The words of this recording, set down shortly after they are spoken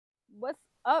What's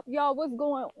up, y'all? What's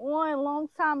going on? Long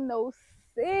time no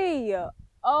see.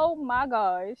 Oh my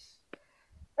gosh.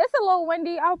 It's a little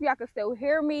windy. I hope y'all can still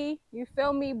hear me. You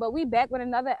feel me? But we back with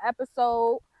another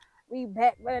episode. We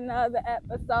back with another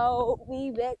episode.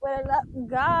 We back with another.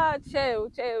 God,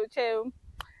 chill, chill, chill.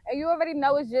 And you already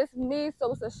know it's just me.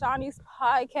 So it's Ashani's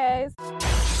podcast.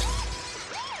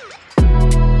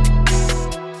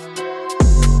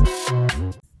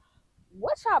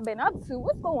 What y'all been up to?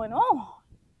 What's going on?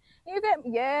 You feel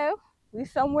me? Yeah, we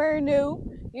somewhere new.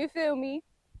 You feel me?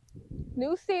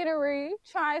 New scenery,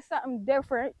 trying something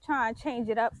different, trying to change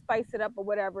it up, spice it up, or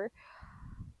whatever.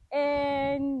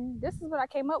 And this is what I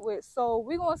came up with. So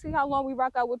we're gonna see how long we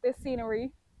rock out with this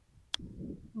scenery.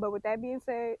 But with that being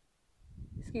said,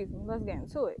 excuse me, let's get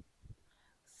into it.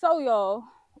 So y'all,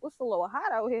 it's a little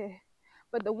hot out here,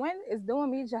 but the wind is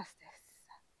doing me justice.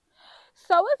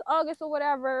 So it's August or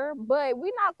whatever, but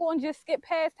we're not gonna just skip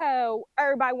past how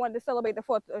everybody wanted to celebrate the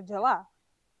 4th of July.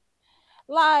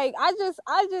 Like I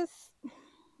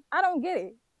don't get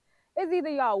it. It's either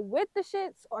y'all with the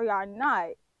shits or y'all not.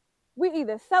 We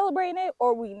either celebrating it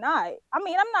or we not. I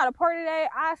mean, I'm not a part of that.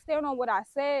 I stand on what I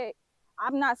said.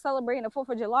 I'm not celebrating the 4th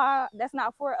of July. That's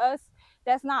not for us.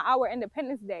 That's not our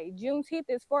Independence Day. Juneteenth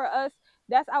is for us.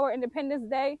 That's our Independence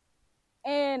Day.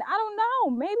 And I don't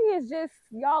know. Maybe it's just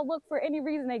y'all look for any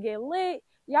reason to get lit.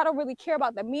 Y'all don't really care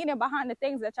about the meaning behind the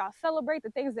things that y'all celebrate,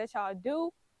 the things that y'all do.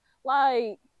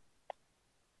 Like,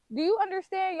 do you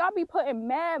understand? Y'all be putting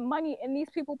mad money in these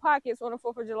people's pockets on the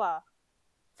 4th of July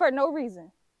for no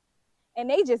reason. And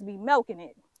they just be milking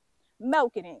it.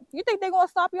 Milking it. You think they're going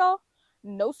to stop y'all?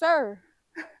 No, sir.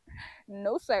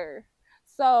 No, sir.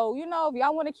 So, if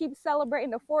y'all want to keep celebrating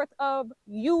the 4th of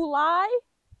July,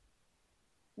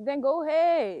 then go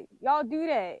ahead. Y'all do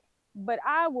that. But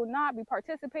I will not be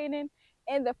participating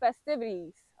in the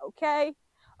festivities. Okay?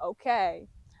 Okay.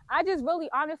 I just really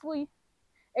honestly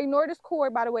ignore this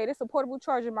cord, by the way. This is a portable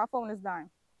charger. My phone is dying.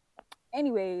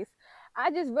 Anyways,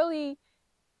 I just really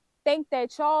think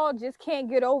that y'all just can't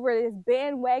get over this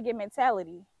bandwagon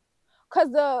mentality. Because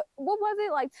what was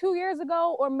it, like 2 years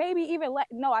ago? Or maybe even,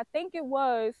 no, I think it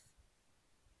was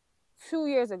 2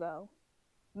 years ago.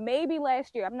 Maybe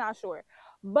last year. I'm not sure.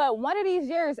 But one of these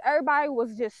years, everybody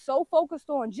was just so focused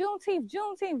on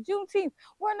Juneteenth.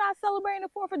 We're not celebrating the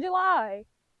 4th of July.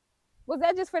 Was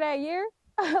that just for that year?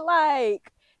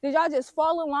 Like, did y'all just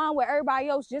fall in line with everybody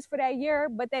else just for that year?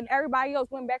 But then everybody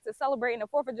else went back to celebrating the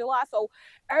 4th of July. So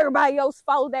everybody else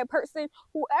followed that person.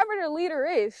 Whoever the leader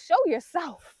is, show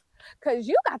yourself. Because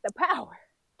you got the power.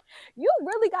 You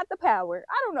really got the power.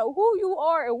 I don't know who you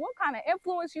are and what kind of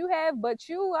influence you have, but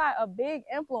you got a big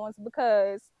influence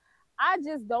because I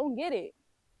just don't get it.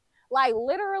 Like,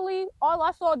 literally, all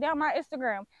I saw down my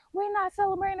Instagram, we're not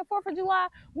celebrating the 4th of July.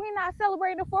 We're not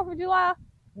celebrating the 4th of July.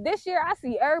 This year, I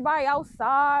see everybody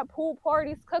outside, pool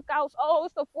parties, cookouts. Oh,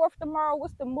 it's the 4th tomorrow.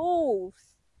 What's the moves?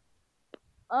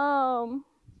 I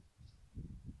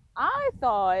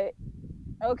thought,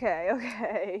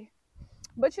 okay.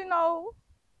 But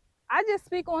I just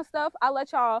speak on stuff. I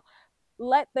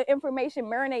let the information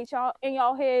marinate y'all in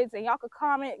y'all heads, and y'all could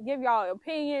comment, give y'all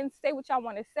opinions, say what y'all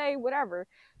want to say, whatever.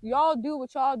 Y'all do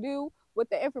what y'all do with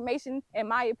the information and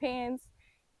my opinions,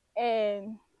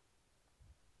 and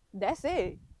that's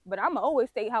it. But I'm always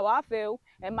state how I feel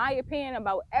and my opinion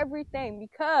about everything,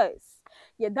 because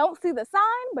you don't see the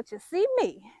sign, but you see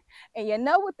me. And you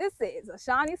know what this is,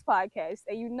 Ashani's podcast,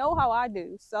 and you know how I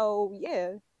do. So,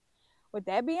 yeah. With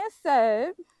that being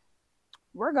said,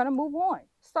 we're going to move on.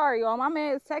 Sorry, y'all. My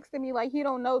man is texting me like he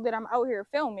don't know that I'm out here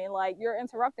filming. Like, you're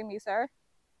interrupting me, sir.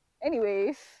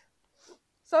 Anyways.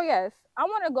 So, yes. I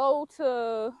want to go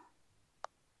to...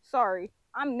 Sorry.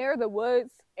 I'm near the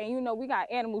woods. And, we got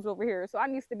animals over here. So, I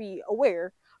need to be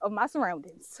aware of my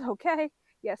surroundings. Okay?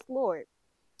 Yes, Lord.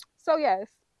 So, yes.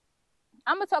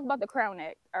 I'm going to talk about the Crown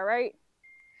Act. All right?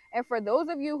 And for those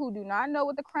of you who do not know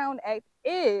what the Crown Act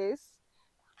is,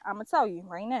 I'm going to tell you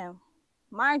right now.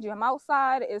 Mind you, I'm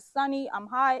outside, it's sunny, I'm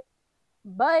hot,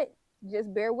 but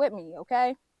just bear with me,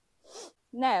 okay?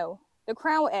 Now, the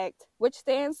Crown Act, which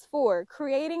stands for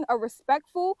Creating a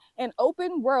Respectful and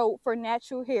Open World for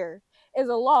Natural Hair, is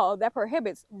a law that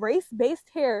prohibits race-based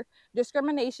hair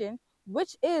discrimination,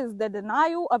 which is the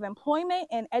denial of employment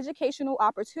and educational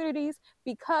opportunities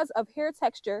because of hair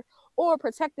texture or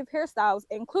protective hairstyles,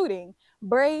 including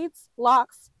braids,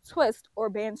 locks, twists, or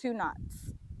bantu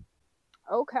knots.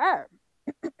 Okay.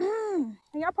 And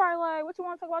y'all probably like, what you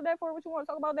want to talk about that for? What you want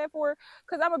to talk about that for?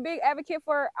 Because I'm a big advocate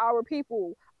for our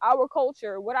people, our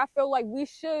culture, what I feel like we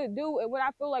should do and what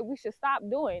I feel like we should stop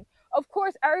doing. Of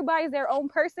course, everybody's their own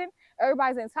person.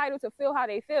 Everybody's entitled to feel how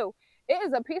they feel. It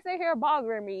is a piece of hair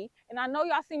bothering me, and I know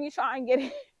y'all see me try and get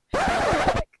it.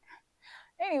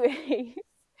 Anyway,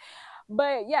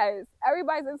 but yes,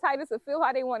 everybody's entitled to feel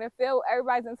how they want to feel.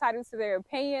 Everybody's entitled to their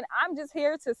opinion. I'm just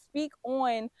here to speak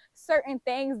on certain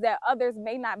things that others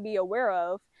may not be aware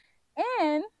of.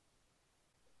 And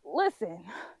listen,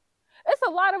 it's a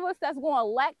lot of us that's going to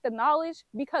lack the knowledge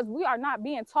because we are not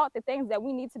being taught the things that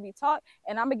we need to be taught.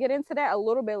 And I'm going to get into that a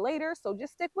little bit later. So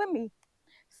just stick with me.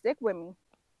 Stick with me.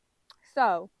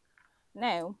 So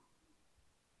now,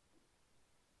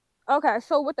 okay,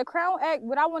 so with the Crown Act,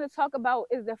 what I want to talk about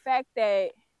is the fact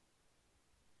that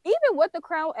even with the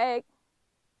Crown Act,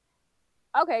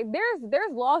 okay,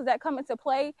 there's laws that come into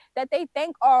play that they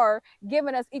think are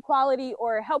giving us equality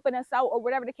or helping us out or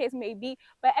whatever the case may be.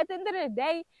 But at the end of the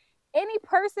day, any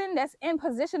person that's in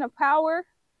position of power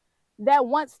that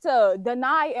wants to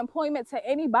deny employment to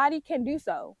anybody can do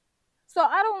so. So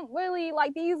I don't really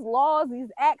like these laws,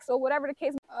 these acts, or whatever the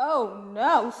case. Oh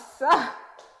no, sir.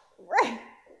 Right.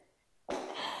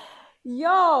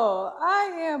 Yo, I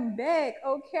am back,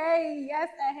 okay? Yes,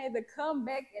 I had to come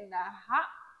back in the hot.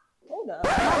 Hold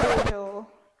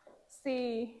up.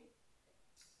 See,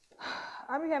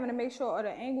 I be having to make sure all the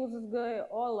angles is good,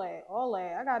 all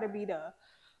that. I gotta be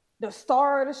the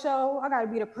star of the show. I gotta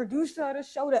be the producer of the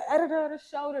show, the editor of the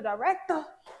show, the director.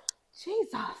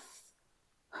 Jesus.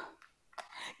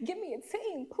 Give me a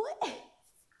team, please.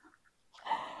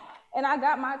 And I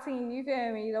got my team, you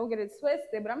feel me? Don't get it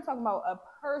twisted, but I'm talking about a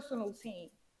personal team.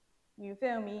 You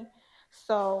feel me?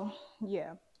 So,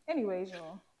 yeah. Anyways,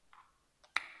 y'all.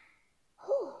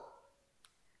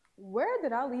 Where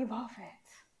did I leave off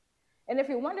at? And if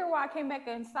you're wondering why I came back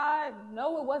inside,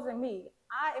 no, it wasn't me.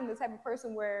 I am the type of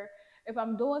person where if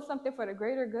I'm doing something for the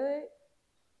greater good,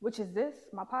 which is this,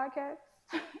 my podcast,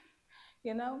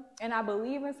 you know, and I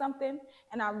believe in something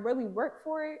and I really work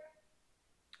for it,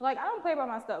 like, I don't play by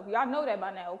my stuff. Y'all know that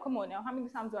by now. Come on now. How many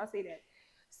times do I say that?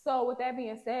 So with that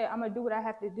being said, I'm going to do what I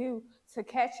have to do to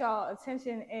catch y'all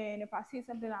attention. And if I see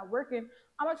something not working,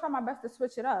 I'm going to try my best to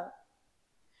switch it up.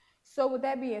 So with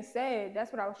that being said,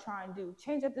 that's what I was trying to do.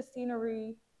 Change up the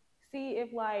scenery. See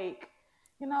if, like,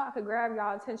 you know, I could grab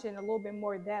y'all attention a little bit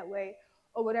more that way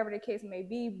or whatever the case may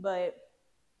be. But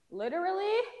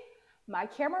literally, my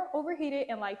camera overheated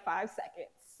in like 5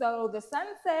 seconds. So the sun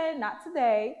said, not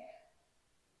today.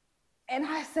 And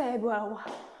I said, well,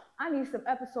 I need some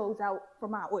episodes out for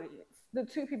my audience, the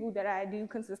 2 people that I do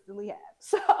consistently have.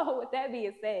 So with that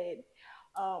being said,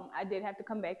 I did have to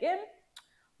come back in,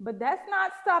 but that's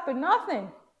not stopping nothing.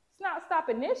 It's not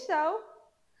stopping this show.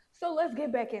 So let's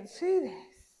get back into this.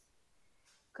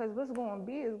 Because what's going to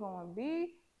be is going to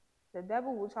be. The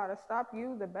devil will try to stop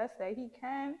you the best that he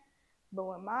can. But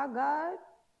when my God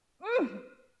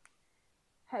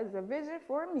has a vision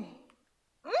for me,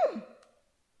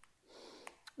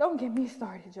 don't get me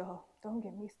started, y'all. Don't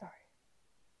get me started.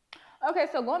 Okay,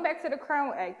 so going back to the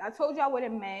Crown Act, I told y'all what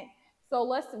it meant. So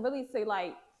let's really say,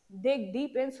 like, dig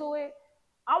deep into it.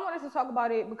 I wanted to talk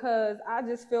about it because I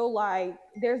just feel like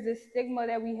there's this stigma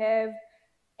that we have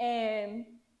and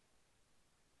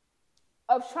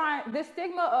this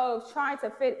stigma of trying to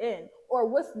fit in or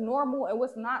what's normal and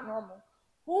what's not normal.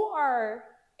 Who are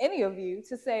any of you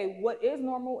to say what is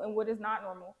normal and what is not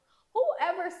normal?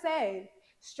 Whoever said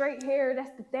straight hair,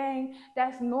 that's the thing,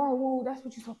 that's normal, that's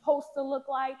what you're supposed to look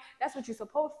like, that's what you're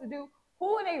supposed to do?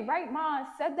 Who in their right mind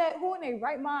said that? Who in their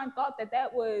right mind thought that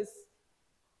that was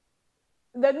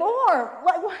the norm?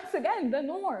 Like, once again, the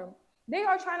norm. They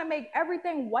are trying to make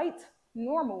everything white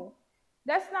normal.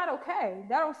 That's not okay.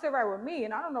 That don't sit right with me,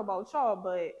 and I don't know about y'all,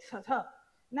 but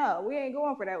no, we ain't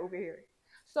going for that over here.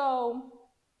 So,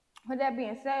 with that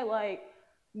being said, like,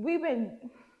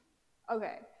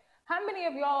 okay, how many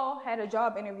of y'all had a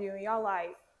job interview and y'all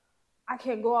like, I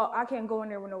can't go in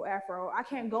there with no afro. I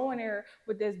can't go in there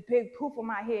with this big poof on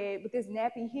my head, with this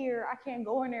nappy hair. I can't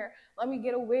go in there. Let me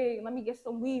get a wig. Let me get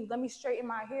some weave. Let me straighten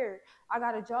my hair. I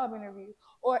got a job interview.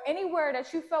 Or anywhere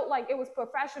that you felt like it was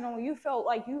professional, you felt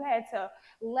like you had to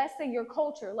lessen your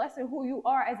culture, lessen who you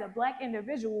are as a Black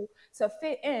individual to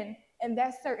fit in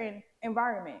that certain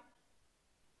environment.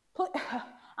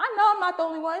 I know I'm not the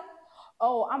only one.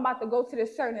 Oh, I'm about to go to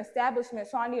this certain establishment,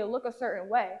 so I need to look a certain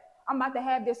way. I'm about to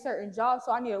have this certain job,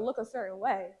 so I need to look a certain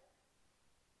way.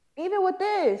 Even with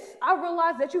this, I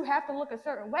realize that you have to look a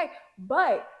certain way,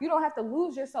 but you don't have to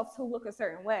lose yourself to look a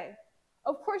certain way.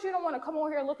 Of course, you don't want to come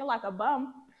on here looking like a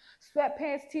bum,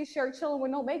 sweatpants, t-shirt, chilling with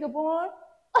no makeup on.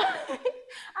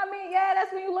 I mean, yeah,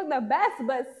 that's when you look the best,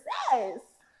 but sis,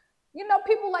 you know,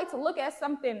 people like to look at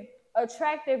something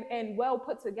attractive and well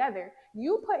put together.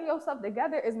 You putting yourself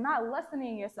together is not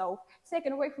lessening yourself,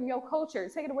 taking away from your culture,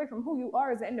 taking away from who you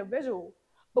are as an individual.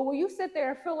 But when you sit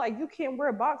there and feel like you can't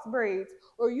wear box braids,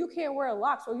 or you can't wear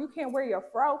locks, or you can't wear your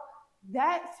fro,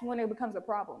 that's when it becomes a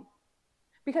problem.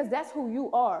 Because that's who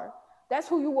you are. That's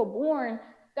who you were born.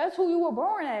 That's who you were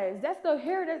born as. That's the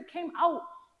hair that came out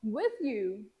with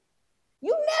you.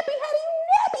 You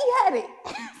nappy headed.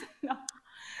 No.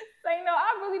 Say no,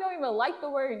 I really don't even like the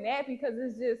word nappy because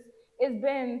it's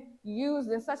been used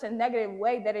in such a negative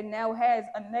way that it now has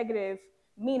a negative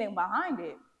meaning behind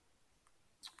it.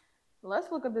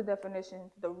 Let's look at the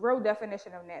definition, the real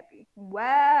definition of nappy.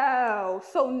 Wow.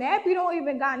 So nappy don't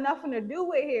even got nothing to do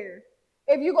with hair.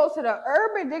 If you go to the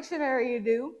Urban Dictionary, you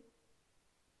do.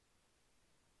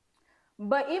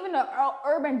 But even the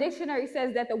Urban Dictionary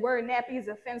says that the word nappy is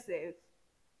offensive.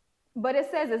 But it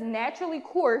says it's naturally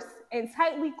coarse and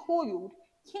tightly coiled,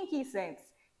 kinky sense.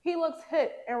 He looks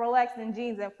hip and relaxed in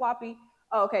jeans and floppy.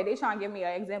 Oh, okay, they trying to give me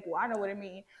an example. I know what it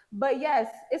means. But yes,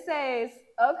 it says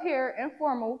of hair,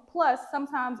 informal, plus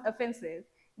sometimes offensive.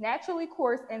 Naturally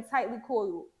coarse and tightly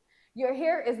coiled. Your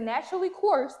hair is naturally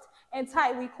coarse and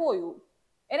tightly coiled.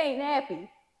 It ain't nappy.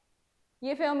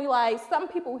 You feel me? Like some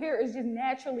people hair is just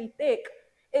naturally thick.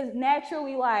 It's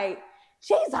naturally like,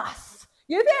 Jesus.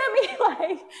 You feel me?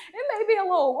 Like it may be a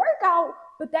little workout,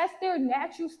 but that's their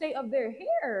natural state of their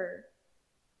hair.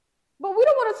 But we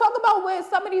don't want to talk about when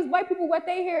some of these white people wet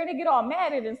their hair and they get all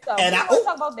mad at and stuff. We don't want to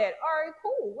talk about that. All right,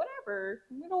 cool, whatever.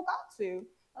 We don't got to.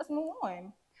 Let's move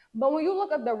on. But when you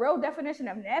look up the real definition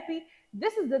of nappy,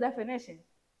 this is the definition.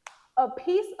 A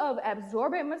piece of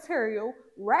absorbent material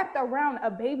wrapped around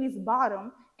a baby's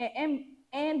bottom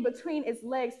and between its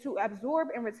legs to absorb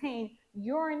and retain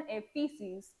urine and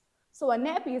feces. So a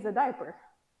nappy is a diaper.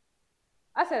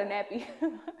 I said a nappy.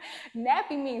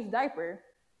 Nappy means diaper.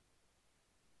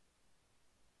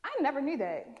 I never knew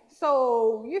that.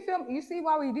 So you feel, you see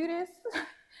why we do this?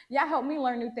 Y'all help me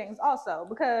learn new things also,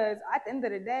 because at the end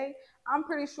of the day, I'm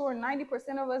pretty sure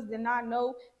 90% of us did not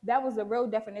know that was the real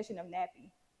definition of nappy.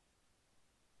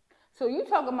 So you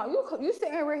talking about, you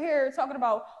sitting over here talking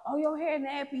about, oh, your hair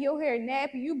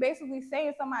nappy. You basically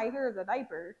saying somebody's hair is a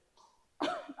diaper.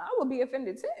 I would be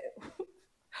offended too.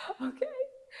 Okay.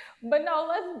 But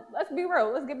no, let's be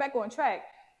real. Let's get back on track.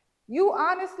 You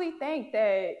honestly think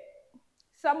that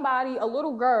somebody, a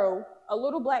little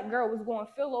black girl was going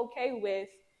to feel okay with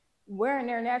wearing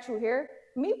their natural hair?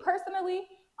 Me personally,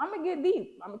 I'm going to get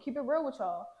deep. I'm going to keep it real with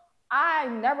y'all. I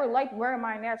never liked wearing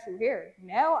my natural hair.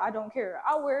 Now I don't care.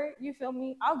 I'll wear it. You feel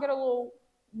me? I'll get a little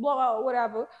blowout or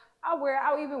whatever.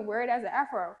 I'll even wear it as an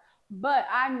afro. But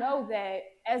I know that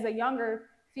as a younger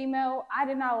female, I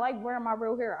did not like wearing my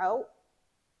real hair out.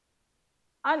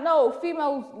 I know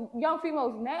young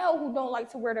females now who don't like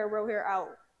to wear their real hair out.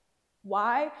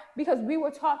 Why? Because we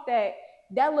were taught that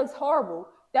looks horrible.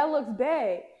 That looks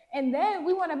bad. And then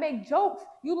we want to make jokes.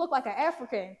 You look like an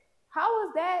African. How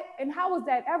is that? And how is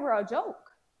that ever a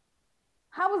joke?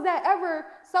 How is that ever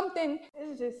something?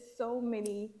 There's just so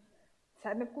many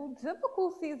technical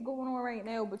difficulties going on right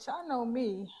now. But y'all know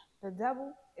me. The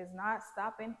devil is not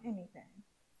stopping anything.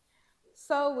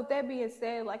 So with that being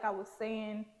said, like I was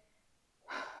saying,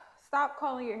 stop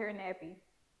calling your hair nappy.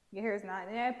 Your hair is not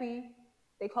nappy.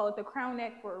 They call it the crown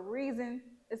neck for a reason.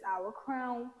 It's our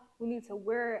crown. We need to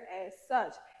wear it as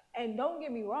such. And don't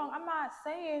get me wrong, I'm not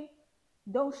saying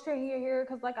don't straighten your hair,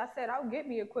 because like I said, I'll get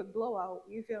me a quick blowout.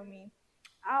 You feel me?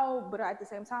 But at the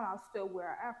same time, I'll still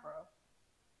wear an afro.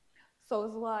 So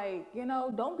it's like,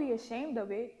 don't be ashamed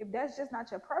of it. If that's just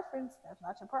not your preference, that's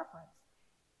not your preference.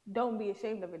 Don't be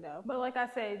ashamed of it though. But like I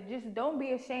said, just don't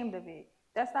be ashamed of it.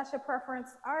 That's not your preference.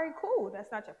 All right, cool.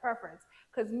 That's not your preference.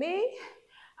 Because me,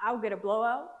 I'll get a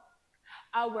blowout.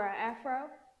 I'll wear an afro.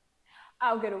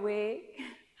 I'll get a wig.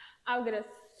 I'll get a...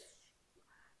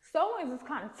 Sewing is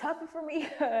kind of tough for me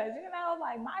because,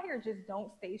 like my hair just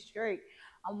don't stay straight.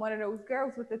 I'm one of those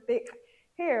girls with the thick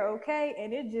hair, okay?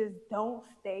 And it just don't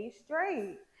stay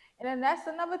straight. And then that's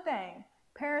another thing.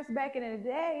 Parents back in the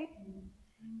day,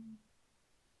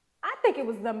 I think it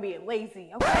was them being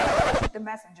lazy, okay? The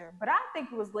messenger. But I think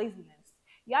it was laziness.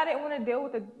 Y'all didn't want to deal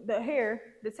with the hair,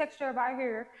 the texture of our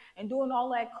hair, and doing all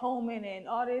that combing and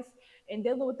all this, and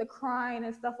dealing with the crying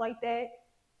and stuff like that.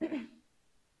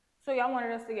 So y'all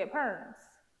wanted us to get perms.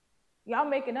 Y'all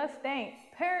making us think.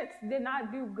 Parents did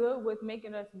not do good with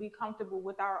making us be comfortable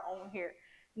with our own hair.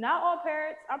 Not all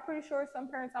parents. I'm pretty sure some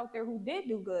parents out there who did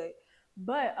do good,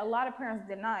 but a lot of parents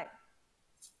did not.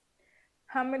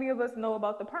 How many of us know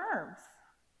about the perms?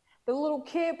 The little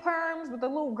kid perms with the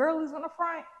little girlies on the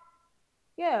front?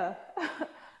 Yeah,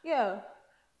 yeah.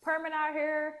 perming our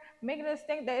hair, making us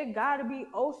think that it gotta be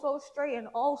oh so straight and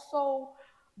also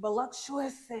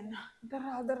voluptuous and da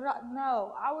da da da.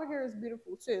 No, our hair is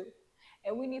beautiful too.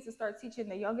 And we need to start teaching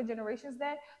the younger generations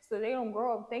that so they don't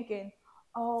grow up thinking,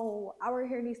 oh, our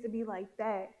hair needs to be like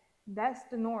that. That's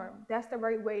the norm. That's the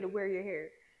right way to wear your hair.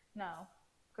 No,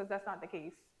 because that's not the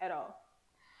case at all.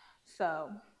 So,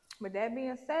 with that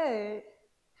being said,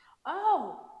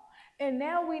 oh, and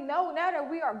now we know, now that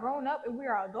we are grown up and we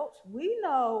are adults, we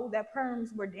know that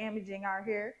perms were damaging our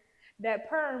hair, that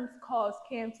perms cause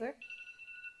cancer.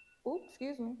 Oops,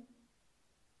 excuse me.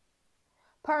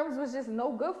 Perms was just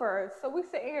no good for us. So we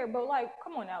sit here, but like,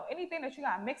 come on now, anything that you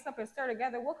got mixed up and stir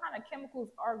together, what kind of chemicals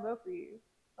are good for you?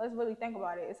 Let's really think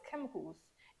about it. It's chemicals.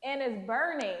 And it's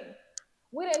burning.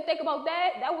 We didn't think about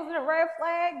that. That wasn't a red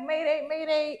flag. Mayday,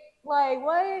 mayday. Like,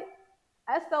 what?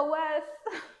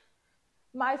 SOS.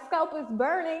 My scalp is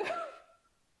burning.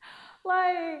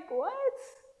 Like, what?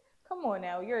 Come on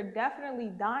now. You're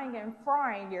definitely dyeing and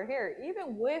frying your hair,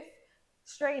 even with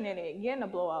straightening it, getting a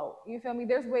blowout. You feel me?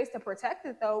 There's ways to protect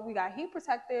it though. We got heat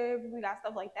protective, we got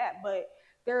stuff like that, but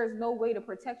there is no way to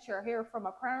protect your hair from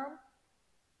a perm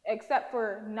except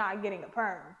for not getting a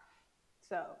perm.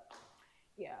 So,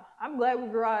 yeah, I'm glad we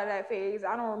grew out of that phase.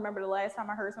 I don't remember the last time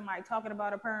I heard somebody talking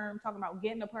about a perm, talking about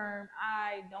getting a perm.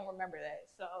 I don't remember that.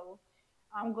 So,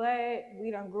 I'm glad we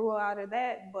done grew out of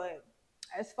that, but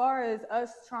as far as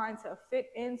us trying to fit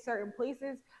in certain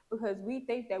places because we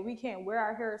think that we can't wear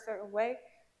our hair a certain way,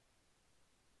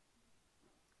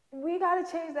 we got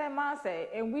to change that mindset,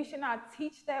 and we should not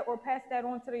teach that or pass that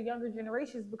on to the younger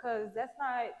generations because that's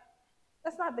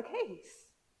not the case.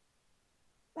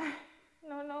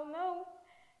 No, no, no,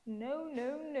 no,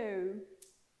 no, no.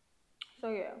 So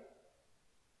yeah,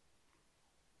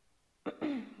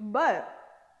 but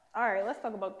all right, let's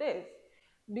talk about this.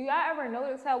 Do y'all ever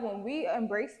notice how when we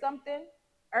embrace something,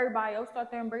 everybody else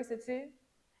start to embrace it too?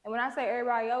 And when I say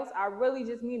everybody else, I really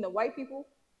just mean the white people.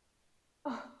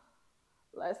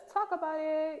 Let's talk about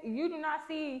it. You do not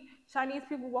see Chinese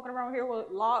people walking around here with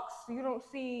locks. You don't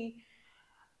see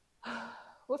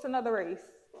what's another race?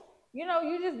 You know,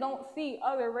 you just don't see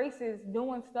other races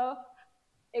doing stuff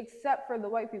except for the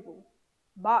white people.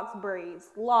 Box braids,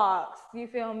 locks. You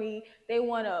feel me?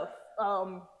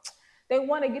 Um, they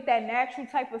want to get that natural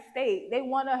type of state. They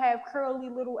want to have curly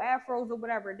little afros or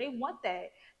whatever. They want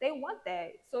that. They want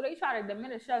that. So they try to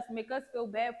diminish us, make us feel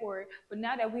bad for it. But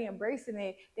now that we embracing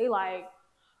it, they like,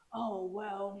 oh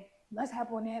well, let's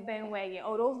hop on that bandwagon.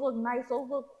 Oh, those look nice, those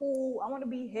look cool. I want to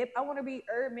be hip, I want to be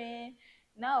urban.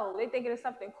 No, they think it is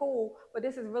something cool, but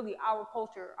this is really our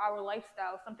culture, our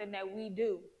lifestyle, something that we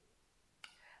do.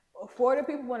 For the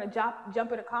people want to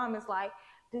jump in the comments like,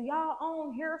 do y'all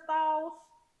own hairstyles?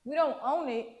 We don't own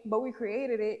it, but we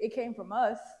created it. It came from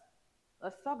us.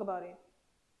 Let's talk about it.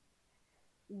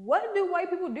 What do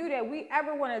white people do that we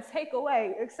ever want to take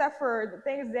away except for the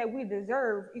things that we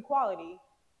deserve? Equality.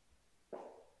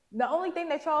 The only thing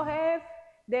that y'all have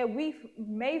that we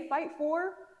may fight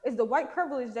for is the white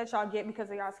privilege that y'all get because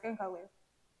of y'all skin color.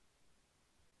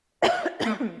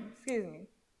 Excuse me.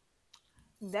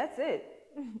 That's it.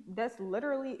 That's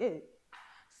literally it.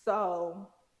 So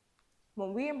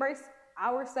when we embrace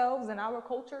ourselves and our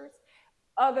cultures,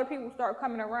 other people start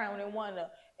coming around and want to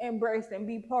embrace and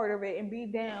be part of it and be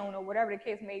down or whatever the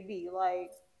case may be.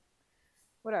 Like,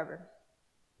 whatever.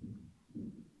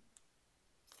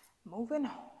 Moving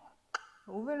on.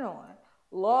 Moving on.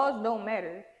 Laws don't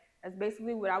matter. That's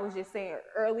basically what I was just saying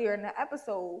earlier in the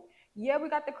episode. Yeah, we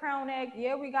got the Crown Act.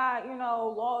 Yeah, we got,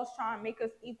 laws trying to make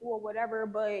us equal or whatever.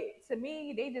 But to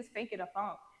me, they just faking a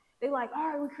funk. They like, all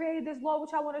right, we created this law.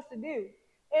 What y'all want us to do?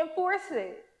 Enforce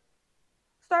it.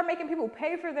 Start making people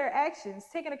pay for their actions,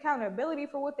 taking accountability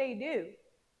for what they do.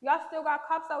 Y'all still got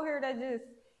cops out here that just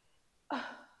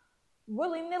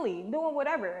willy-nilly doing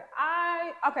whatever.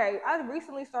 I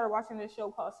recently started watching this show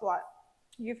called SWAT.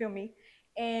 You feel me?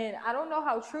 And I don't know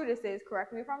how true this is,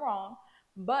 correct me if I'm wrong,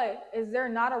 but is there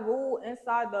not a rule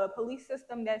inside the police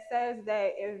system that says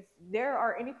that if there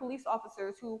are any police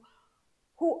officers who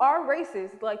are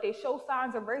racist, like they show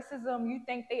signs of racism, you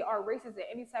think they are racist in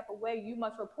any type of way, you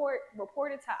must report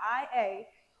it to IA,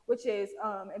 which is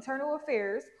internal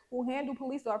affairs, who handle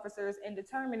police officers and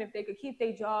determine if they could keep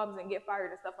their jobs and get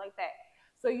fired and stuff like that.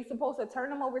 So you're supposed to turn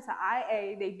them over to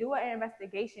IA, they do an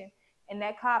investigation, and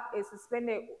that cop is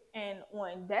suspended and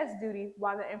on desk duty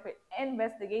while the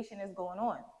investigation is going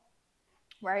on,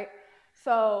 right?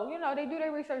 So, they do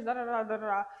their research, da da da da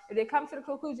da. If they come to the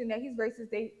conclusion that he's racist,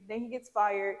 then he gets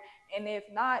fired. And if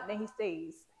not, then he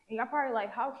stays. And y'all probably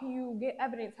like, how can you get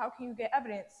evidence? How can you get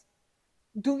evidence?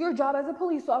 Do your job as a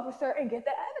police officer and get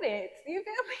the evidence. You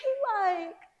feel me?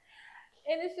 Like,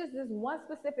 And it's just this one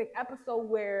specific episode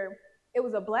where it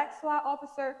was a black SWAT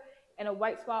officer and a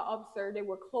white SWAT officer. They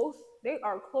were close. They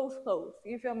are close, close.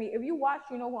 You feel me? If you watch,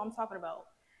 you know who I'm talking about.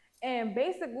 And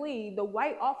basically, the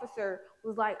white officer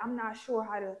was like, "I'm not sure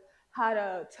how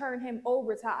to turn him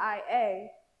over to IA,"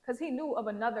 because he knew of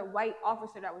another white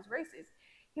officer that was racist.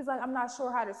 He's like, "I'm not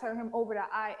sure how to turn him over to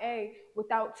IA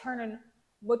without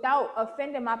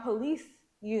offending my police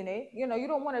unit. You know, you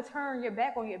don't want to turn your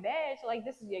back on your badge. Like,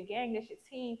 this is your gang, this is your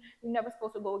team. You're never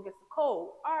supposed to go against the code."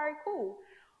 All right, cool.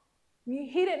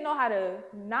 He didn't know how to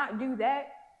not do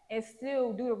that and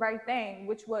still do the right thing,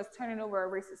 which was turning over a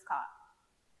racist cop.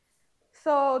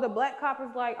 So the black cop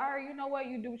is like, "All right, you know what?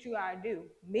 You do what you gotta do."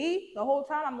 Me, the whole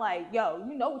time, I'm like, "Yo,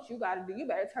 you know what you gotta do. You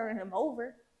better turn him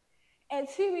over." And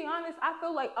to be honest, I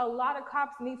feel like a lot of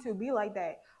cops need to be like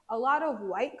that. A lot of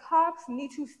white cops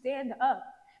need to stand up,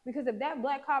 because if that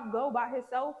black cop go by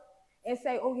himself and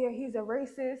say, "Oh yeah, he's a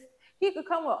racist," he could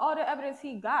come with all the evidence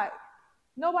he got.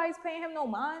 Nobody's paying him no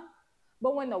mind.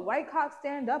 But when the white cops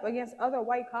stand up against other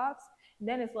white cops,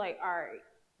 then it's like, "All right,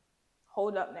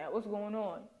 hold up now. What's going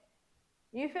on?"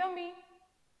 You feel me?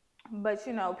 But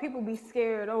you know, people be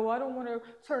scared. "Oh, I don't want to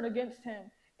turn against him."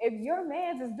 If your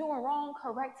man's is doing wrong,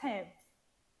 correct him.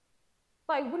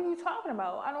 Like, what are you talking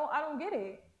about? I don't get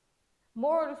it.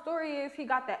 Moral of the story is he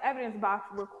got the evidence by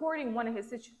recording one of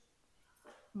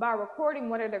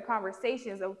their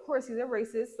conversations. Of course, he's a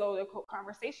racist, so the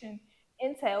conversation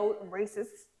entailed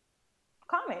racist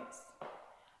comments.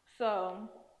 So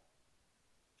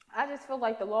I just feel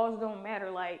like the laws don't matter.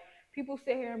 Like, people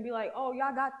sit here and be like, "Oh,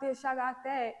 y'all got this, y'all got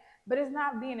that," but it's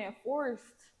not being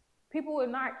enforced. People are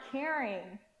not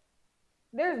caring.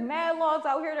 There's mad laws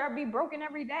out here that be broken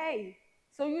every day.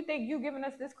 So you think you giving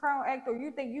us this Crown Act, or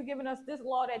you think you giving us this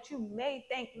law that you may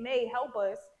think may help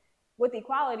us with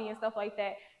equality and stuff like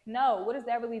that? No, what is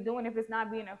that really doing if it's not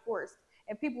being enforced?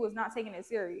 If people is not taking it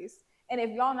serious, and if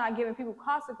y'all not giving people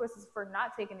consequences for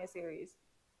not taking it serious,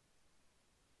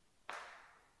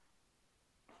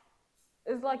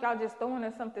 it's like y'all just throwing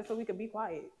us something so we could be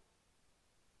quiet.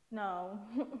 No,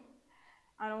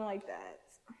 I don't like that.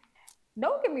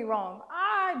 Don't get me wrong.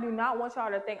 I do not want y'all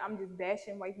to think I'm just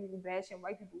bashing white people.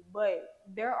 But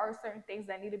there are certain things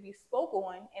that need to be spoke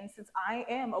on. And since I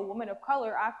am a woman of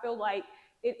color, I feel like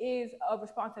it is a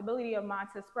responsibility of mine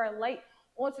to spread light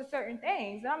onto certain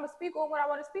things. And I'm going to speak on what I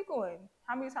want to speak on.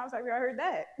 How many times have y'all heard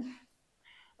that?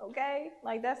 Okay?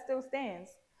 Like, that still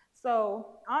stands.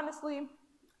 So, honestly,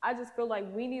 I just feel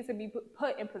like we need to be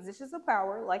put in positions of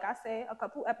power, like I said a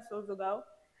couple episodes ago,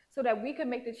 so that we can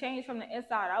make the change from the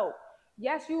inside out.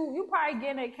 Yes, you probably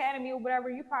get an academy or whatever.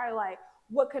 You probably like,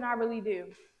 what can I really do?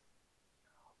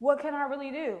 What can I really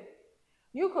do?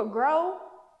 You could grow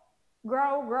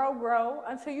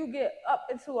until you get up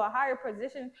into a higher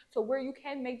position to where you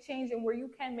can make change and where you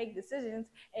can make decisions,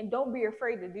 and don't be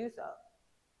afraid to do so.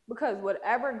 Because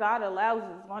whatever God allows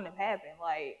is going to happen.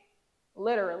 Like,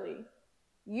 literally.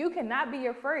 You cannot be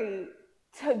afraid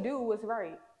to do what's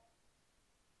right.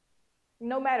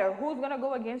 No matter who's going to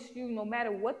go against you, no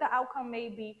matter what the outcome may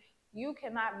be, you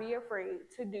cannot be afraid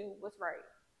to do what's right.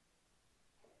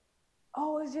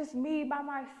 "Oh, it's just me by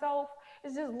myself.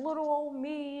 It's just little old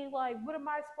me. Like, what am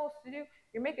I supposed to do?"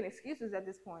 You're making excuses at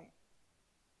this point.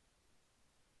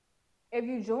 If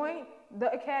you join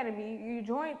the academy, you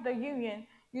join the union,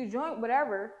 you join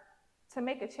whatever to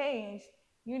make a change,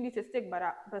 you need to stick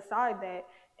beside that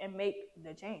and make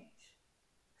the change.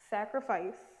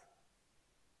 Sacrifice.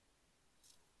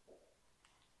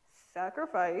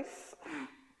 Sacrifice.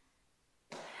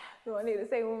 Do I need to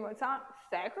say it one more time?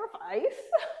 Sacrifice.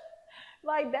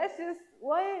 Like, that's just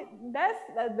what, that's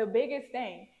the biggest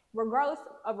thing. Regardless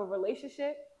of a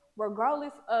relationship,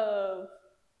 regardless of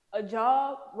a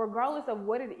job, regardless of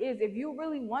what it is, if you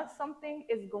really want something,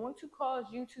 it's going to cause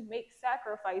you to make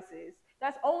sacrifices.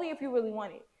 That's only if you really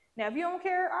want it. Now, if you don't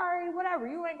care, all right, whatever,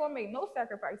 you ain't gonna make no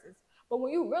sacrifices. But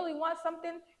when you really want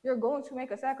something, you're going to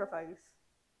make a sacrifice.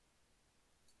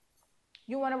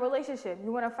 You want a relationship,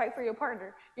 you want to fight for your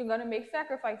partner, you're gonna make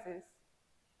sacrifices.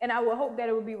 And I would hope that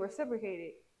it would be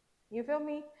reciprocated. You feel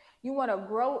me? You want to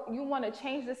grow, you want to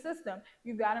change the system,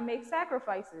 you got to make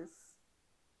sacrifices.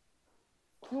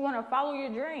 You want to follow your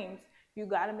dreams, you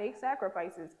got to make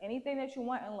sacrifices. Anything that you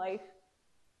want in life,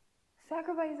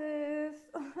 sacrifices.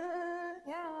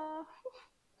 Yeah.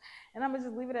 And I'm going to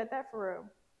just leave it at that for real.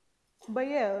 But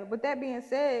yeah, with that being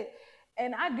said,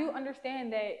 and I do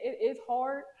understand that it is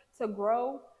hard to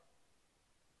grow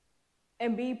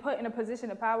and be put in a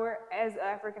position of power as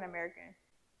African American.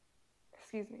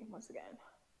 Excuse me, once again.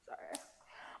 Sorry.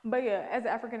 But yeah, as an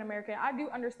African American, I do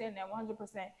understand that 100%,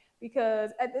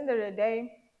 because at the end of the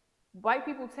day, White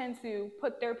people tend to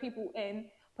put their people in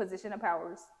position of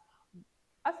powers.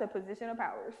 I said position of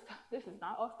powers. This is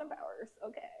not Austin Powers,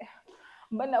 okay?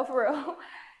 But no, for real.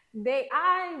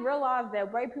 I realized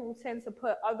that white people tend to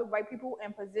put other white people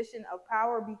in position of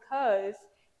power because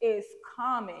it's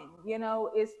common,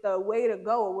 it's the way to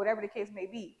go, or whatever the case may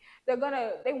be. They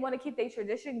want to keep their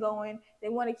tradition going. They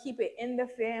want to keep it in the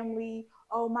family.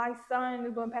 Oh, my son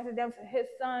is going to pass it down to his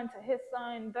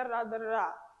son, da da da da da.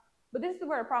 But this is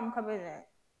where the problem comes in at.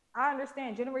 I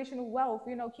understand generational wealth,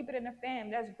 keep it in the fam.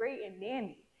 That's great and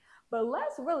dandy. But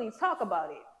let's really talk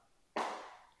about it.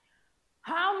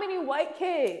 How many white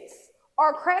kids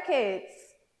are crackheads?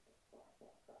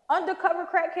 Undercover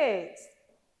crackheads.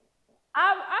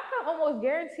 I can almost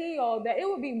guarantee y'all that it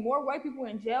would be more white people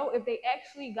in jail if they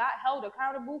actually got held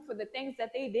accountable for the things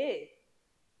that they did.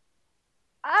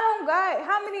 I don't got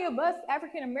how many of us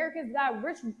African Americans got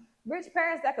rich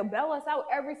parents that could bail us out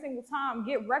every single time,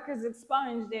 get records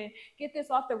expunged and get this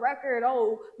off the record.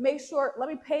 Oh, make sure, let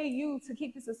me pay you to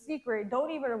keep this a secret.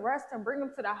 Don't even arrest them, bring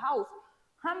them to the house.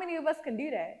 How many of us can do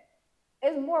that?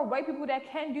 It's more white people that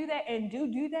can do that and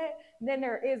do that than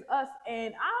there is us.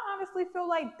 And I honestly feel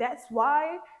like that's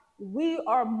why we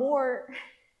are more,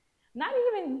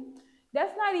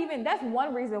 that's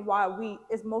one reason why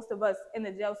it's most of us in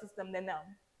the jail system than them.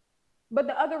 But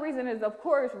the other reason is, of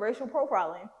course, racial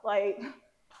profiling. Like,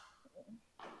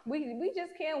 we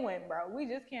just can't win, bro. We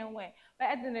just can't win. But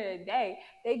at the end of the day,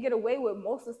 they get away with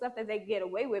most of the stuff that they get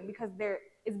away with because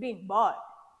it's being bought.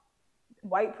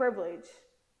 White privilege,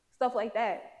 stuff like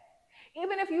that.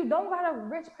 Even if you don't got a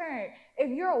rich parent,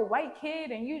 if you're a white kid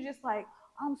and you just like,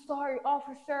 I'm sorry,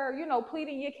 officer,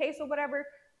 pleading your case or whatever,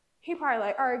 he probably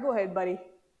like, all right, go ahead, buddy.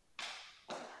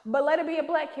 But let it be a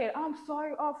black kid. I'm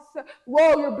sorry, officer.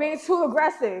 Whoa, you're being too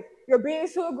aggressive. You're being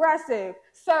too aggressive.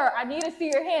 Sir, I need to see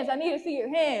your hands. I need to see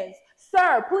your hands.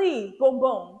 Sir, please. Boom,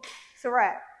 boom. It's a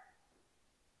wrap.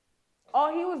 All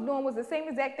he was doing was the same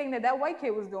exact thing that white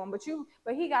kid was doing, but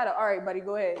he got it. All right, buddy,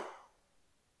 go ahead.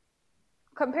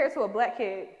 Compared to a black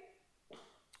kid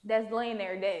that's laying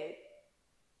there dead.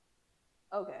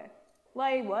 Okay.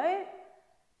 Like, what?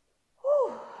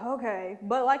 Whew, okay.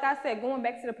 But like I said, going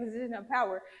back to the position of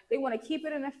power, they want to keep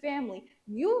it in the family.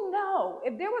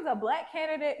 If there was a black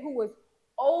candidate who was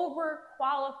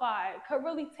overqualified, could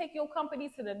really take your company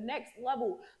to the next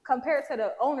level compared to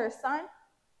the owner's son,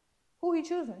 who he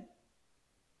choosing?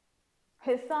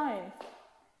 His son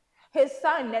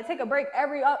that take a break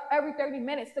every 30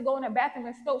 minutes to go in the bathroom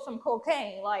and stoke some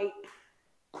cocaine. Like,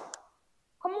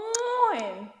 come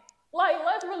on. Like,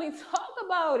 let's really talk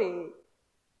about it.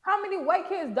 How many white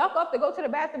kids duck off to go to the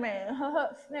bathroom and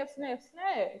sniff, sniff,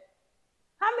 sniff?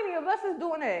 How many of us is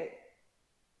doing that?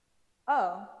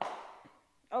 Oh,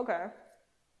 okay.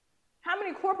 How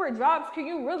many corporate jobs can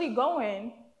you really go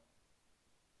in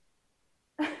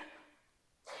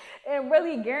and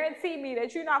really guarantee me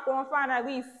that you're not going to find at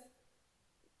least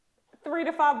 3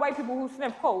 to 5 white people who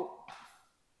sniff coke,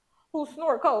 who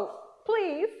snort coke?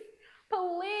 Please,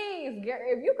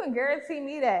 if you can guarantee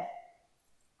me that,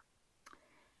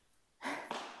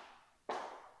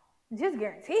 just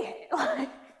guarantee it.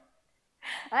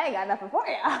 I ain't got nothing for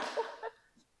y'all.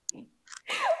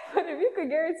 But if you could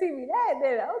guarantee me that,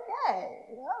 then okay,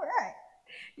 all right.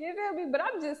 You feel me? But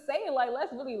I'm just saying, like,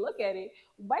 let's really look at it.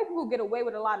 White people get away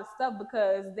with a lot of stuff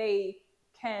because they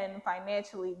can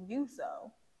financially do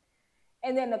so.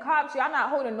 And then the cops, y'all not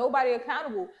holding nobody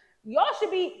accountable.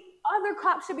 Other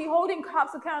cops should be holding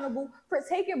cops accountable for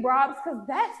taking bribes because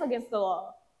that's against the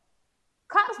law.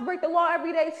 Cops break the law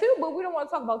every day too, but we don't want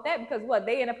to talk about that because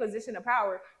they in a position of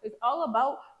power. It's all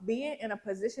about being in a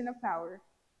position of power.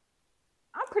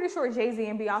 I'm pretty sure Jay-Z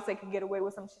and Beyonce could get away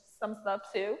with some stuff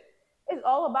too. It's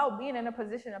all about being in a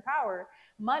position of power.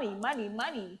 Money, money,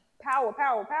 money. Power,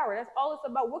 power, power. That's all it's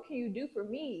about. What can you do for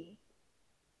me?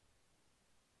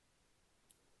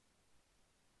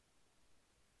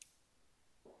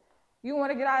 You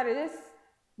want to get out of this?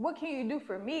 What can you do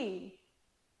for me?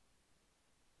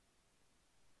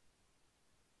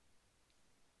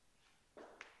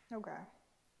 Okay.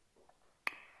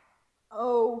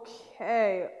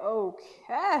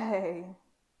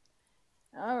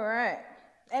 All right.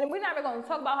 And we're not even going to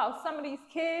talk about how some of these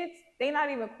kids, they're not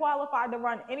even qualified to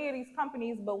run any of these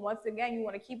companies. But once again, you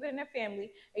want to keep it in the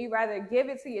family, and you rather give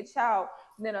it to your child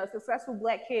than a successful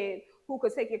black kid who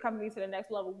could take your company to the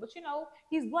next level. But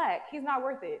he's black. He's not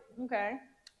worth it. Okay.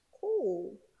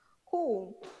 Cool.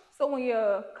 So when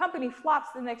your company flops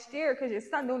the next year because your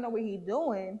son don't know what he's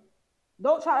doing,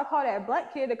 don't try to call that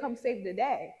black kid to come save the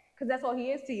day, because that's all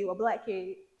he is to you, a black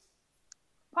kid.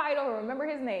 Probably don't remember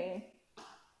his name.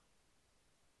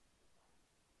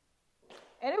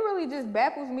 And it really just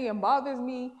baffles me and bothers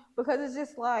me because it's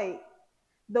just like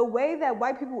the way that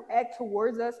white people act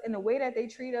towards us and the way that they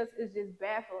treat us is just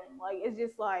baffling. Like it's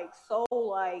just like so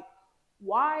like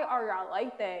why are y'all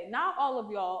like that? Not all of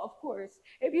y'all, of course.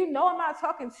 If you know I'm not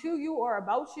talking to you or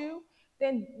about you,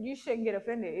 then you shouldn't get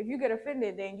offended. If you get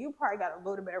offended, then you probably got a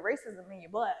little bit of racism in your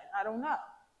blood. I don't know.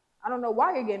 I don't know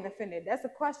why you're getting offended. That's a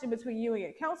question between you and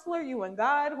your counselor, you and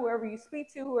God, whoever you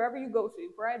speak to, whoever you go to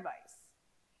for advice.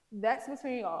 That's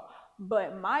between y'all.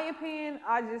 But my opinion,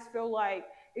 I just feel like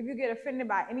if you get offended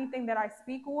by anything that I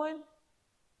speak on,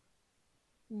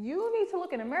 you need to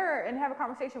look in the mirror and have a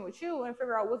conversation with you and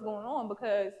figure out what's going on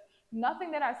because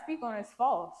nothing that I speak on is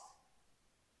false.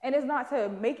 And it's not to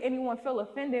make anyone feel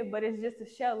offended, but it's just to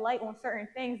shed light on certain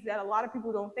things that a lot of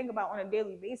people don't think about on a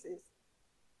daily basis.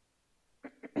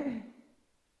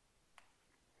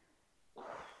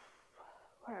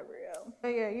 Whatever, yo. But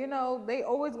yeah, you know, they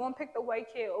always gonna pick the white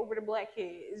kid over the black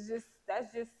kid. It's just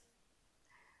that's just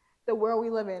the world we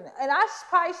live in. And I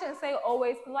probably shouldn't say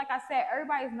always, because like I said,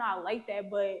 everybody's not like that,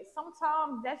 but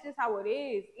sometimes that's just how it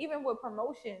is. Even with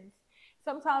promotions,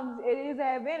 sometimes it is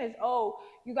an advantage. Oh,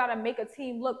 you got to make a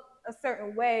team look a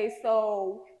certain way,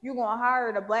 so you're going to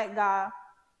hire the black guy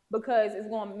because it's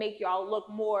going to make y'all look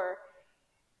more,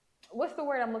 what's the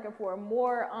word I'm looking for?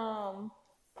 More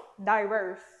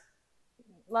diverse.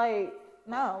 Like,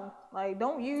 no, like,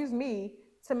 don't use me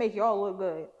to make y'all look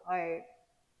good. Like,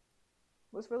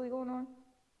 what's really going on?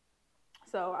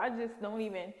 So I just don't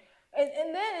even.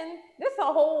 And then this is a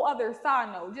whole other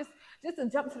side note. Just to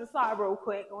jump to the side real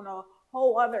quick on a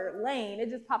whole other lane. It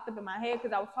just popped up in my head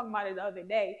because I was talking about it the other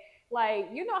day. Like,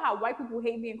 you know how white people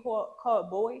hate being called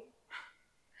boy?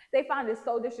 They find it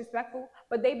so disrespectful,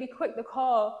 but they be quick to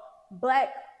call black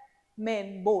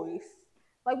men boys.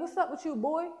 Like, what's up with you,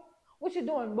 boy? What you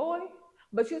doing, boy?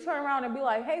 But you turn around and be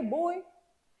like, hey, boy.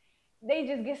 They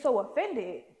just get so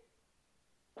offended.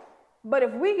 But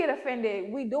if we get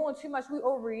offended, we doing too much, we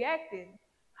overreacting.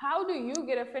 How do you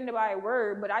get offended by a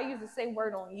word, but I use the same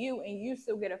word on you and you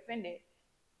still get offended?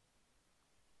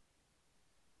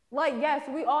 Like, yes,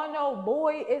 we all know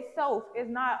boy itself is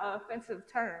not an offensive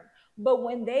term. But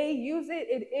when they use it,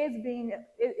 it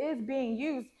is being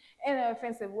used in an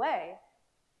offensive way.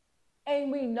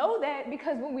 And we know that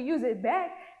because when we use it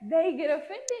back, they get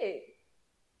offended.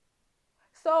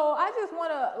 So I just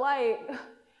want to, like,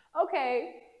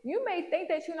 okay, you may think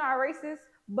that you're not racist,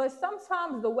 but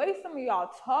sometimes the way some of y'all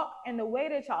talk and the way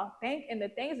that y'all think and the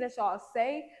things that y'all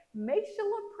say makes you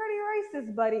look pretty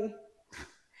racist, buddy.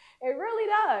 It really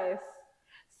does.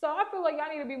 So I feel like y'all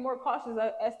need to be more cautious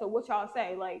as to what y'all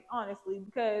say, like, honestly,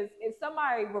 because if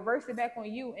somebody reverses it back on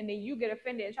you and then you get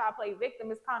offended and try to play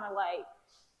victim, it's kind of like,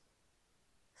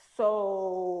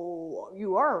 so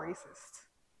you are a racist.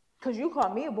 Because you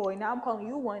called me a boy, now I'm calling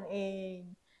you one,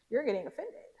 and you're getting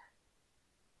offended.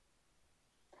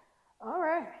 All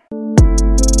right.